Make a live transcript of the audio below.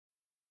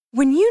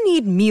When you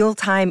need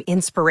mealtime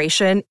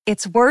inspiration,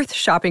 it's worth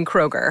shopping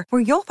Kroger,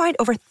 where you'll find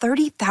over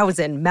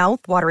 30,000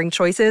 mouth-watering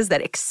choices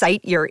that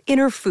excite your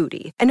inner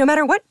foodie. And no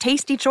matter what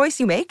tasty choice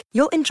you make,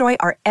 you'll enjoy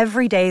our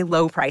everyday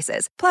low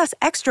prices, plus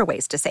extra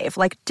ways to save,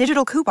 like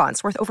digital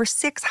coupons worth over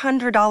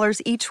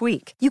 $600 each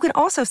week. You can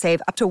also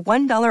save up to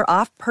 $1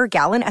 off per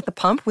gallon at the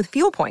pump with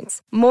fuel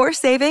points. More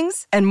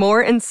savings and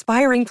more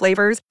inspiring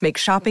flavors make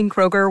shopping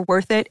Kroger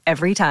worth it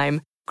every time.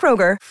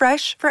 Kroger,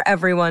 fresh for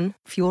everyone.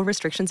 Fuel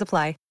restrictions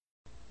apply.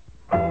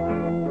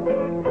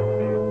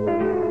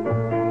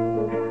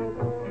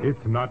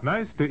 It's not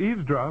nice to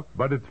eavesdrop,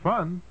 but it's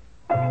fun.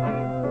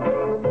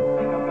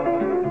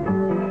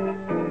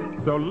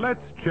 So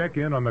let's check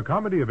in on the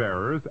comedy of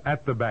errors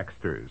at the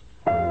Baxters.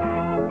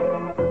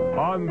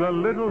 On the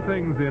little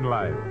things in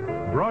life,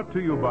 brought to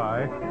you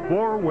by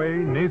 4-Way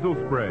Nasal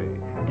Spray.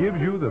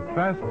 Gives you the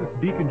fastest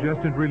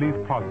decongestant relief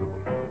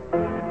possible.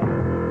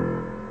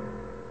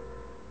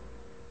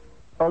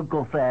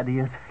 Uncle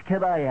Thaddeus,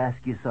 can I ask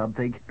you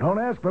something? Don't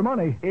ask for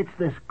money. It's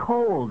this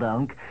cold,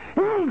 Unc.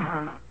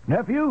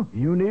 Nephew,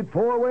 you need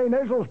 4-Way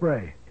Nasal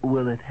Spray.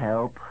 Will it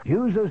help?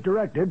 Use as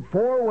directed,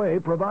 4-Way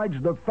provides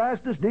the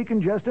fastest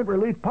decongestant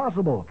relief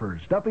possible for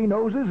stuffy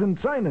noses and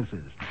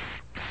sinuses.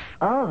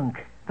 Unc,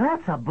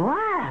 that's a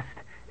blast.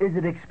 Is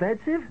it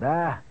expensive?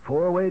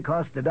 4-Way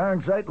costs a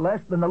darn sight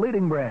less than the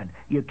leading brand.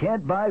 You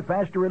can't buy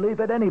faster relief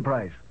at any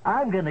price.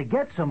 I'm going to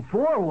get some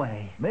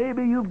 4-Way.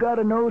 Maybe you've got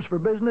a nose for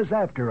business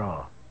after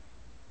all.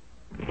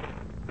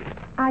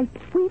 I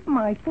sweep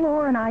my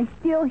floor and I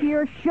still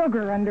hear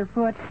sugar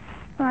underfoot.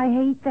 I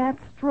hate that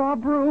straw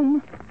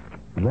broom.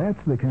 That's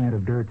the kind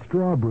of dirt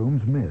straw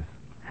brooms miss.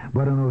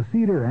 But an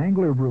O-Cedar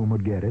angler broom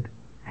would get it.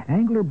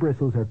 Angler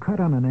bristles are cut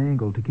on an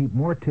angle to keep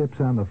more tips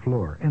on the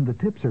floor, and the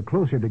tips are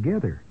closer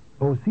together.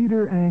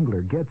 O-Cedar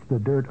Angler gets the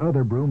dirt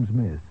other brooms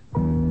miss.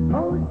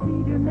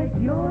 O-Cedar makes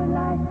your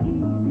life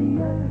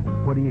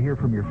easier. What do you hear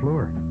from your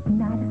floor?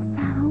 Not a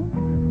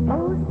sound.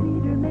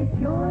 O-Cedar makes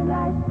your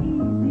life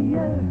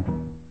easier.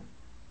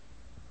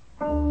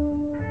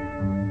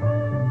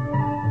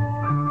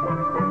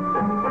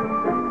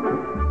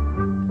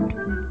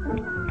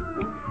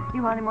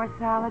 You want any more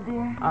salad,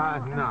 dear?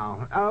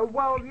 No.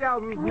 Well, yeah,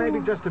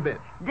 maybe just a bit.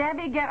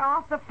 Debbie, get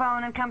off the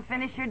phone and come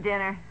finish your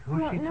dinner.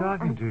 Who's she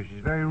talking to?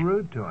 She's very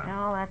rude to him.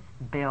 Oh, that's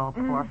Bill,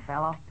 poor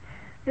fellow.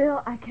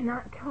 Phil, I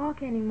cannot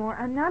talk anymore.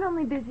 I'm not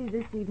only busy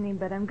this evening,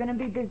 but I'm going to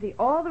be busy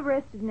all the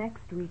rest of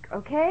next week,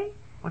 okay?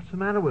 What's the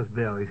matter with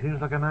Bill? He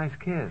seems like a nice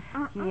kid.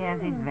 He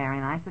is. He's very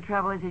nice. The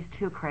trouble is he's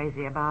too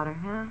crazy about her,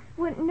 huh?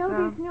 Well, no,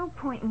 there's no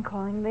point in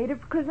calling later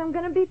because I'm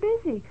going to be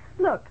busy.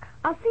 Look,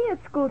 I'll see you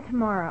at school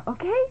tomorrow,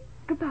 okay?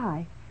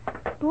 Goodbye.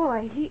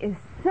 Boy, he is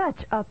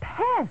such a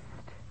pest.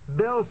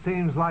 Bill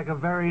seems like a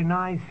very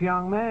nice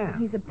young man.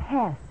 He's a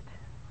pest.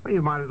 Well,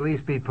 you might at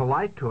least be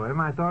polite to him.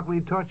 I thought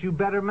we'd taught you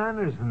better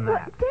manners than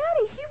that. But,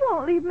 Daddy, he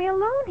won't leave me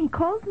alone. He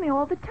calls me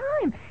all the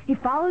time. He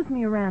follows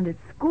me around at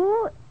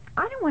school.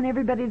 I don't want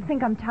everybody to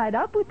think I'm tied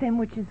up with him,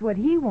 which is what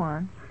he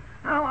wants.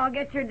 Oh, I'll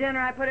get your dinner.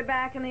 I put it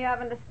back in the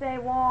oven to stay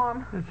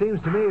warm. It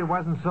seems to me it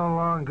wasn't so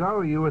long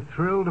ago you were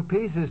thrilled to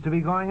pieces to be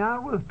going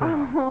out with Bill.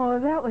 Oh,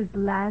 that was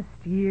last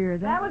year.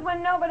 That was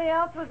when nobody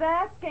else was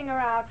asking her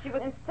out. She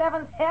was in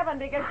seventh heaven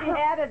because she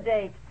had a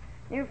date.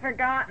 You've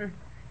forgotten.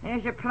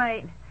 Here's your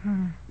plate.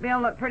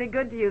 Bill looked pretty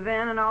good to you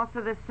then and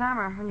also this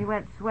summer when you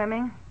went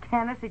swimming,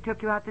 tennis, he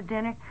took you out to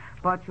dinner,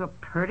 bought you a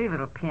pretty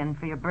little pin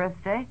for your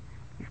birthday.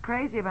 He's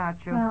crazy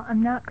about you. Well,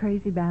 I'm not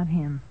crazy about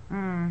him.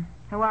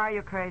 Who are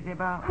you crazy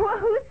about? Well,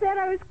 who said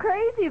I was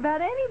crazy about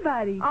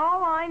anybody?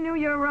 Oh, I knew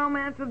your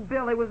romance with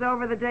Billy was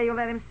over the day you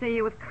let him see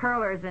you with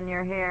curlers in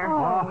your hair.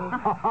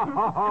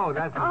 Oh,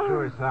 that's a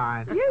sure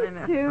sign.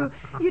 You two,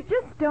 you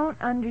just don't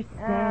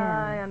understand.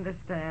 I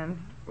understand.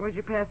 Would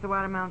you pass the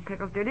watermelon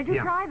pickles, dear? Did you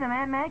try them?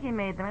 Aunt Maggie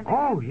made them.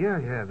 Oh,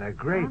 yeah, they're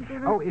great.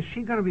 Oh, is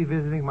she going to be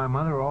visiting my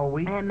mother all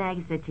week? Aunt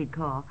Maggie said she'd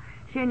call.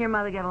 She and your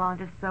mother get along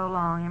just so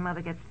long. Your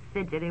mother gets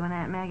fidgety when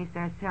Aunt Maggie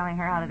starts telling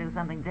her how to do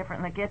something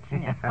different in the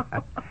kitchen. You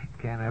know?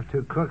 Can't have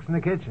two cooks in the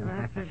kitchen.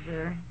 That's for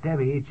sure.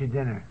 Debbie, eat your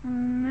dinner.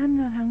 I'm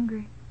not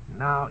hungry.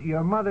 Now,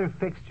 your mother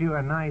fixed you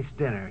a nice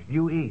dinner.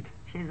 You eat.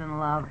 She's in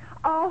love.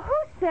 Oh, who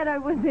said I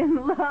was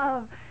in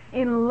love?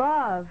 In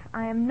love.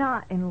 I am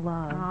not in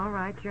love. All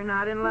right, you're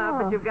not in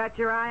love, but you've got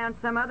your eye on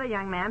some other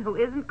young man who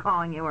isn't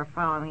calling you or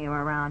following you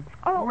around.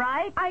 Oh,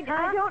 right? I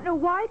don't know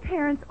why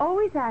parents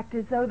always act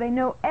as though they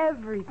know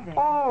everything.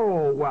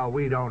 Oh, well,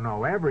 we don't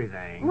know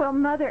everything. Well,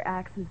 Mother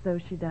acts as though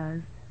she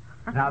does.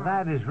 Now,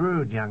 that is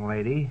rude, young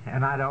lady,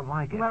 and I don't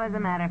like it. Well, as a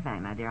matter of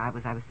fact, my dear, I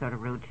was sort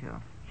of rude, too.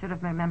 Should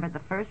have remembered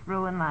the first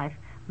rule in life.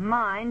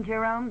 Mind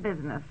your own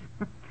business.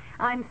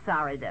 I'm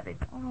sorry, Debbie.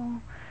 Oh,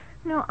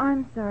 no,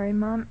 I'm sorry,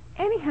 Mom.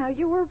 Anyhow,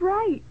 you were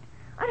right.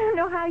 I don't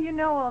know how you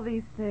know all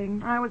these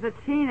things. I was a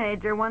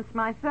teenager once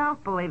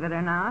myself, believe it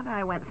or not.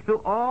 I went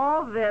through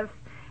all this.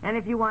 And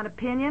if you want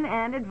opinion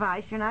and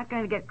advice, you're not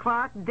going to get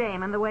Clark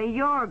Damon the way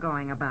you're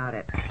going about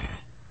it.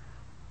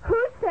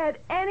 Who said said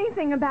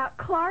anything about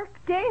Clark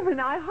Damon.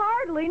 I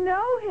hardly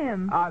know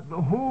him.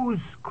 Who's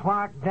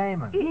Clark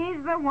Damon?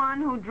 He's the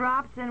one who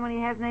drops in when he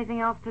hasn't anything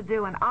else to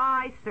do, and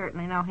I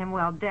certainly know him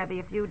well, Debbie,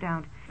 if you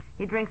don't.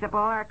 He drinks up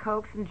all our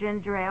Cokes and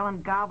ginger ale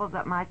and gobbles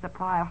up my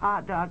supply of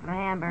hot dogs and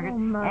hamburgers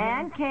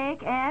and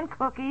cake and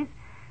cookies.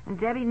 And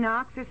Debbie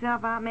knocks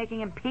herself out making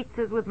him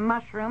pizzas with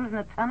mushrooms and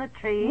a ton of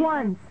trees.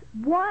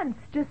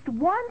 Just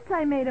once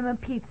I made him a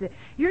pizza.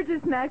 You're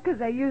just mad because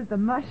I used the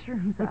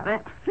mushrooms up.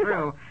 That's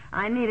true.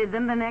 I needed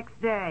them the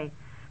next day.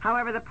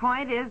 However, the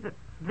point is that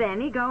then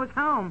he goes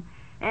home,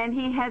 and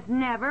he has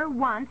never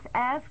once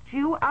asked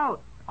you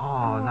out.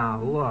 Oh,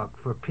 now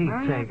look, for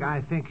Pete's sake,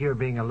 I think you're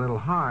being a little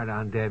hard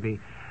on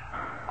Debbie.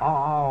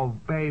 Oh,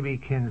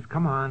 babykins,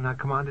 come on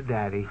to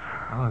Daddy.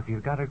 Oh, look,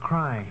 you've got her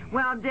crying.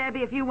 Well, Debbie,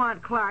 if you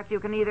want Clark, you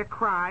can either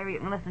cry or you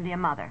can listen to your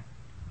mother.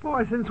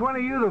 Boy, since when are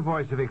you the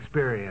voice of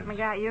experience? I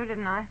got you,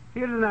 didn't I?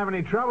 You didn't have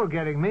any trouble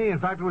getting me. In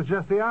fact, it was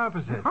just the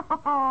opposite.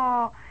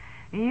 Oh,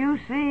 you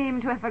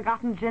seem to have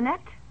forgotten Jeanette,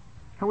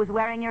 who was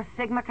wearing your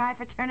Sigma Chi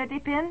fraternity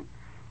pin.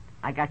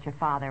 I got your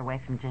father away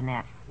from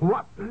Jeanette.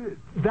 What?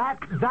 That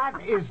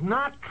is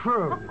not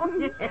true. Oh,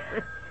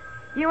 yes.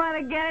 You want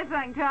to get it so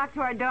I can talk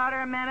to our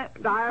daughter a minute?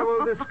 I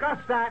will discuss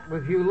that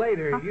with you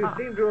later. You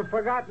seem to have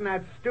forgotten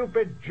that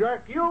stupid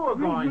jerk you were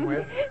going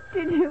with.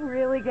 Did you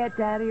really get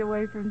Daddy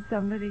away from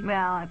somebody?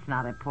 Well, it's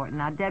not important.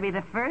 Now, Debbie,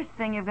 the first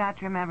thing you've got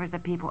to remember is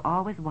that people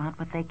always want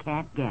what they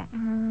can't get.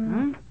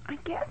 I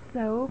guess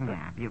so.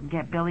 Yeah, you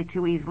get Billy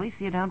too easily,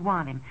 so you don't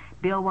want him.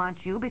 Bill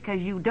wants you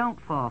because you don't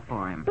fall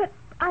for him. But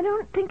I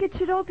don't think it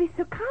should all be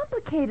so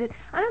complicated.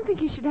 I don't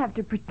think you should have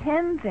to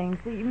pretend things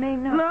that you may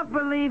not... Look,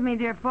 believe me,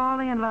 dear,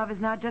 falling in love is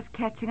not just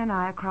catching an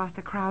eye across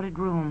a crowded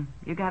room.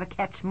 You got to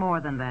catch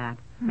more than that.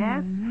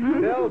 Yes?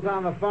 Bill's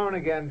on the phone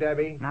again,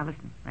 Debbie. Now,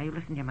 you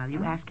listen to your mother.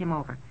 You ask him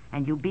over.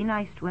 And you be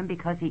nice to him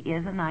because he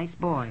is a nice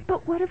boy.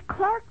 But what if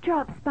Clark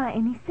drops by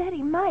and he said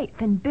he might?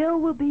 Then Bill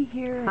will be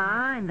here.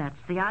 Fine, that's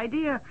the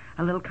idea.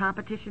 A little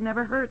competition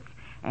never hurts.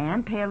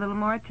 And pay a little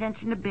more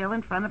attention to Bill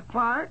in front of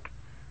Clark.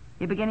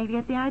 You beginning to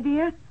get the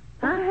idea?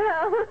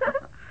 Huh?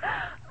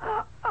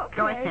 Okay.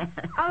 Go ahead.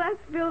 I'll ask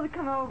Bill to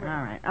come over.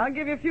 All right. I'll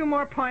give you a few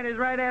more pointers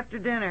right after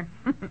dinner.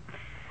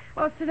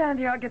 Well, sit down,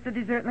 dear. I'll get the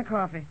dessert and the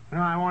coffee. No,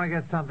 I want to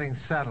get something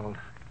settled.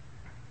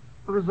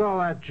 What was all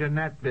that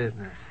Jeanette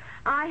business?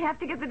 I have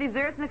to get the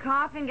desserts and the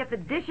coffee and get the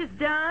dishes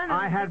done.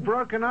 I had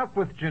broken up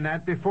with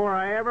Jeanette before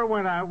I ever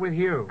went out with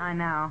you. I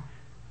know.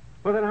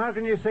 Well, then how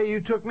can you say you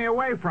took me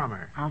away from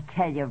her? I'll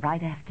tell you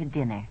right after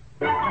dinner.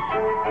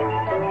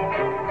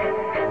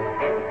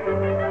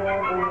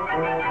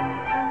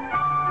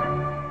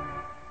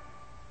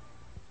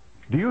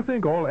 Do you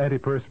think all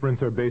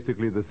antiperspirants are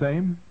basically the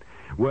same?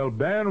 Well,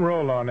 Ban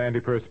Roll-On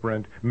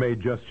antiperspirant may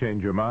just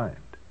change your mind.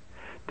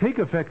 Take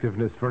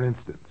effectiveness, for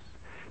instance.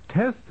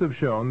 Tests have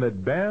shown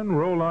that Ban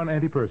Roll-On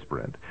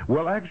antiperspirant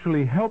will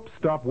actually help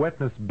stop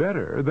wetness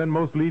better than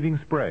most leading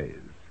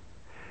sprays.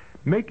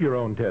 Make your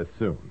own test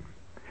soon.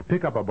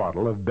 Pick up a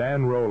bottle of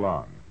Ban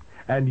Roll-On,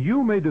 and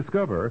you may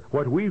discover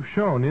what we've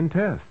shown in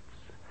tests.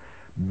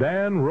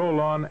 Ban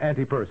Roll-On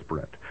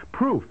antiperspirant,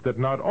 proof that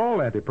not all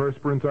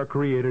antiperspirants are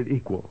created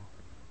equal.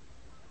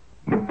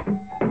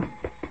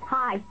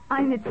 Hi,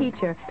 I'm the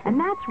teacher, and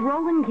that's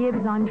Roland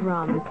Gibbs on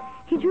drums.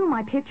 He drew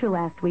my picture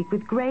last week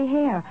with gray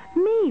hair.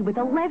 Me, with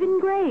 11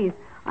 grays.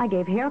 I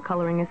gave hair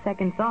coloring a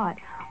second thought.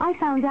 I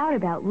found out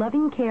about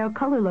Loving Care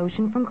Color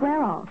Lotion from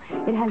Clairol.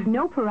 It has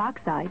no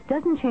peroxide,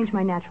 doesn't change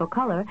my natural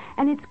color,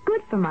 and it's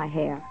good for my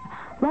hair.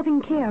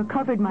 Loving Care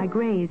covered my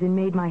grays and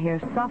made my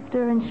hair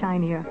softer and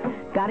shinier.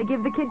 Gotta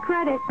give the kid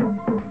credit.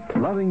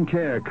 Loving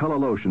Care Color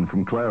Lotion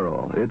from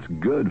Clairol. It's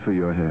good for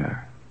your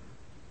hair.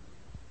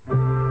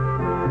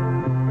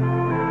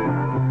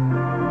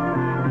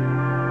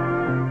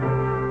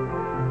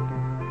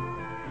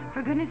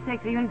 For goodness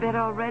sakes, are you in bed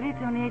already? It's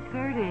only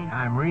 8:30.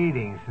 I'm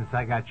reading since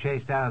I got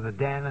chased out of the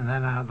den and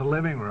then out of the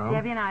living room.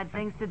 Debbie and I had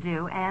things to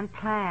do and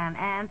plan,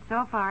 and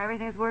so far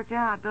everything's worked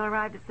out. Bill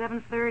arrived at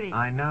 7:30.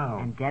 I know.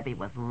 And Debbie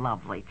was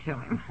lovely to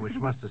him. Which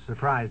must have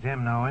surprised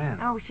him no end.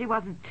 Oh, she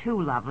wasn't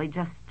too lovely,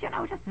 just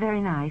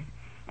very nice.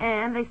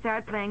 And they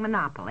started playing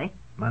Monopoly.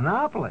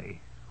 Monopoly?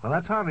 Well,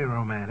 that's hardly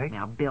romantic.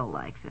 Now, Bill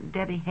likes it.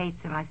 Debbie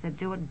hates it. I said,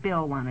 do what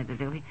Bill wanted to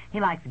do.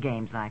 He likes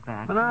games like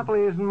that.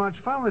 Monopoly isn't much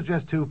fun with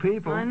just two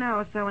people. I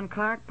know. So when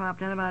Clark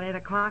popped in about 8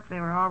 o'clock, they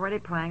were already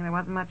playing. There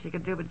wasn't much he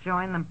could do but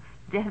join them.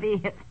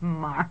 Debbie, it's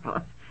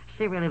marvelous.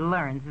 She really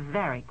learns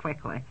very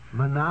quickly.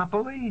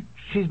 Monopoly?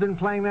 She's been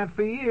playing that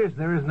for years.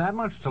 There isn't that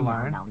much to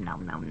learn. No.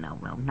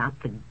 Not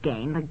the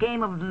game. The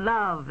game of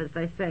love, as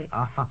they say.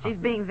 She's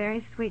being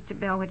very sweet to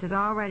Bill, which has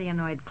already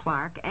annoyed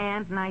Clark,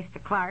 and nice to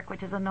Clark, which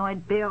has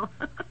annoyed Bill.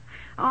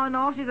 All in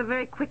all, she's a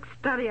very quick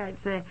study, I'd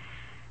say.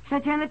 Should I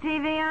turn the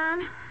TV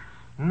on?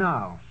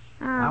 No.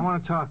 I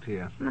want to talk to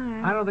you.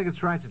 Right. I don't think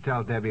it's right to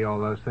tell Debbie all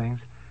those things.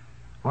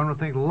 One would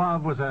think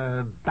love was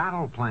a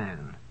battle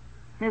plan.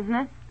 Isn't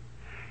it?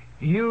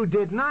 You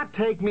did not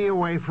take me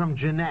away from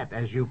Jeanette,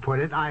 as you put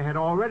it. I had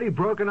already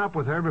broken up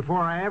with her before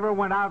I ever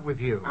went out with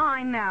you.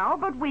 I know,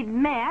 but we'd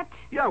met.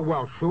 Yeah,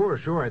 well,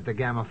 sure, at the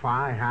Gamma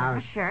Phi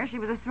house. Sure, she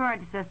was a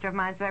sorority sister of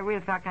mine, so I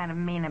really felt kind of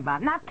mean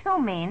about it. Not too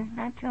mean,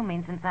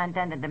 since I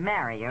intended to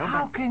marry you.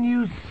 How can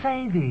you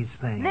say these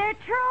things? They're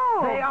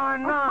true. They are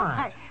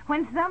not.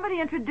 When somebody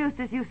introduced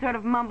us, you sort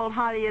of mumbled,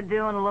 how do you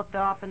do, and looked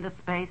off into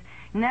space.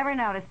 Never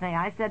noticed me.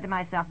 I said to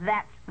myself,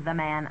 that's the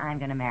man I'm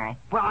going to marry.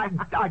 Well,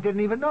 I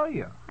didn't even know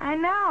you. I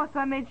know, so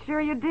I made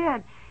sure you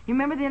did. You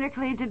remember the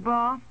intercollegiate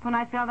ball? When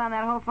I fell down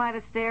that whole flight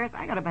of stairs?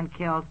 I could have been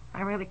killed.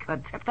 I really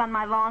could. Tripped on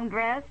my long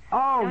dress.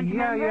 Oh, Don't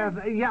you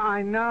remember? yeah,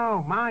 I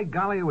know. My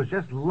golly, it was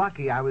just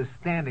lucky I was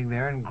standing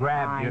there and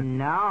grabbed you.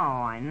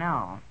 I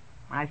know.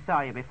 I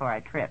saw you before I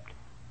tripped.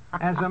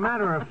 As a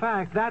matter of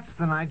fact, that's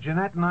the night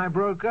Jeanette and I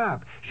broke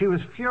up. She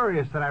was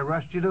furious that I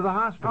rushed you to the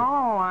hospital.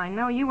 Oh, I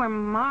know. You were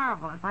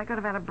marvelous. I could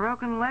have had a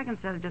broken leg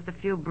instead of just a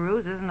few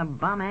bruises and a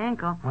bum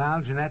ankle.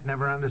 Well, Jeanette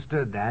never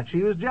understood that.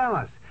 She was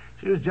jealous.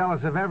 She was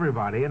jealous of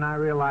everybody, and I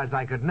realized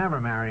I could never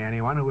marry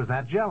anyone who was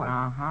that jealous.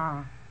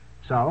 Uh-huh.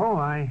 So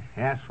I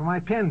asked for my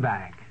pin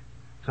back.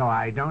 So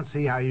I don't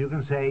see how you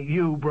can say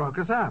you broke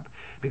us up.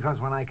 Because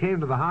when I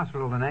came to the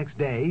hospital the next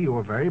day, you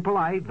were very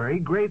polite, very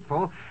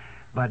grateful.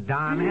 But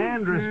Don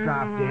Andrus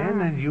dropped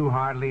in, and you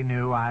hardly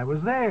knew I was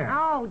there.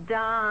 Oh,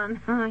 Don.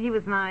 He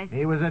was nice.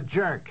 He was a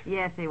jerk.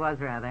 Yes, he was,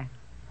 rather.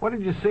 What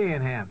did you see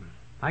in him?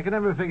 I could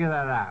never figure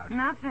that out.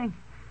 Nothing.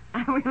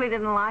 I really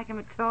didn't like him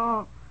at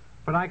all.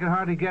 But I could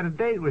hardly get a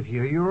date with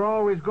you. You were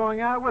always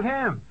going out with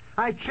him.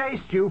 I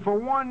chased you for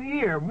 1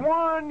 year.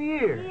 1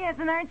 year. Yes,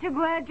 and aren't you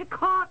glad you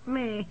caught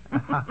me?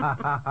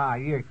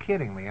 You're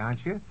kidding me,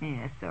 aren't you?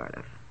 Yeah, sort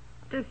of.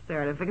 Just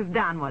sort of, because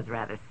Don was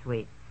rather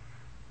sweet.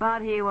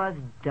 But he was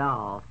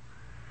dull.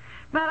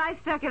 But I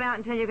stuck it out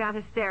until you got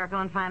hysterical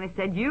and finally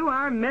said, you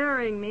are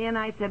marrying me. And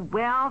I said,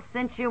 well,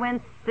 since you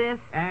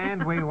insist.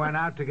 And we went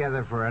out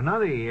together for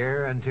another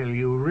year until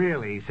you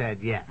really said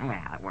yes.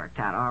 Well, it worked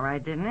out all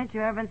right, didn't it?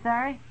 You ever been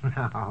sorry?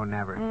 No,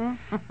 never.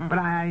 But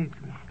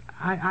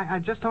I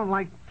just don't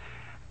like...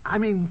 I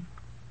mean,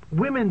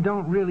 women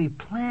don't really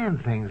plan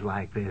things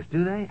like this,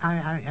 do they?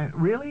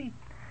 Really?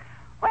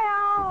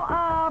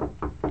 Well,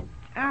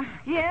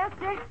 yes,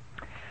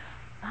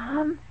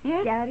 Mom,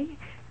 yes? Daddy,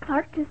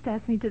 Clark just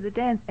asked me to the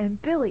dance,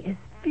 and Billy is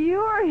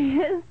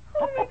furious.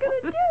 What am I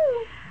going to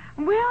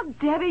do? Well,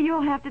 Debbie,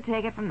 you'll have to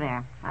take it from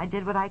there. I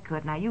did what I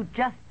could. Now, you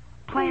just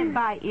play it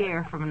by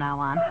ear from now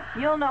on.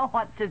 You'll know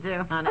what to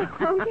do, honey.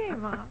 Okay,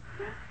 Mom.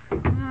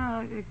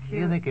 Oh, you're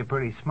cute. You think you're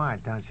pretty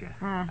smart, don't you?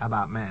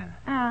 About men.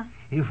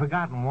 You've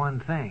forgotten one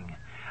thing.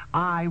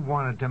 I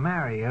wanted to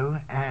marry you,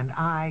 and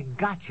I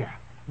got you.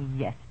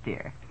 Yes,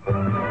 dear.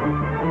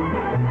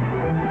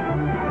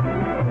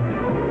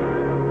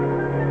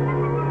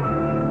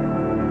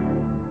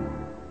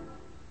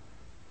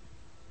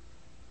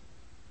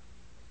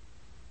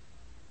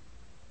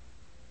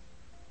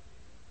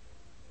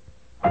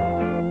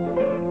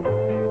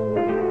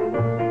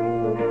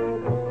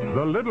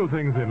 Little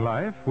Things in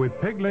Life, with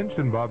Peg Lynch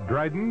and Bob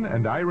Dryden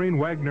and Irene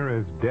Wagner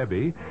as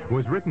Debbie,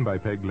 was written by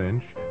Peg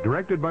Lynch,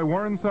 directed by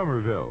Warren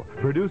Somerville,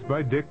 produced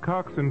by Dick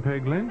Cox and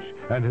Peg Lynch,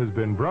 and has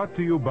been brought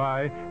to you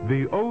by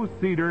the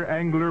O-Cedar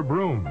Angler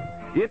Broom.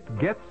 It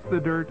gets the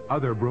dirt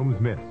other brooms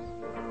miss.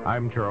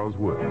 I'm Charles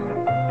Woods.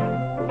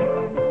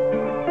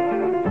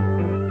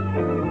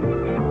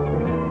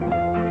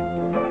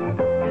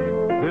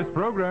 This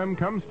program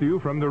comes to you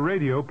from the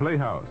Radio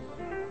Playhouse.